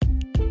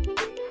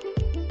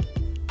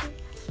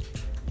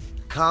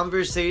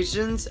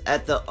Conversations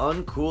at the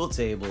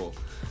UncoolTable.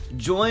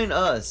 Join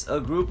us, a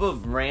group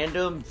of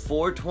random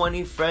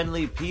 420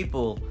 friendly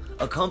people,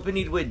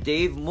 accompanied with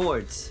Dave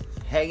Mortz,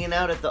 hanging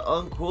out at the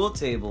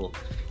UncoolTable,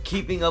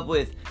 keeping up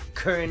with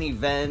current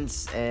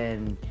events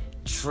and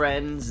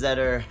trends that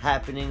are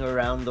happening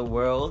around the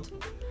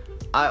world.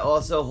 I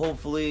also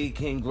hopefully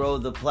can grow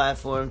the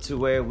platform to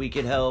where we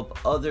could help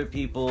other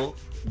people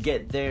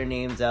get their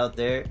names out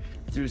there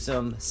through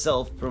some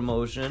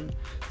self-promotion.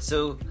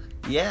 So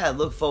yeah,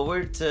 look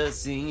forward to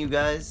seeing you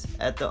guys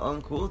at the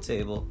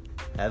UncoolTable.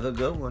 Have a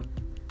good one.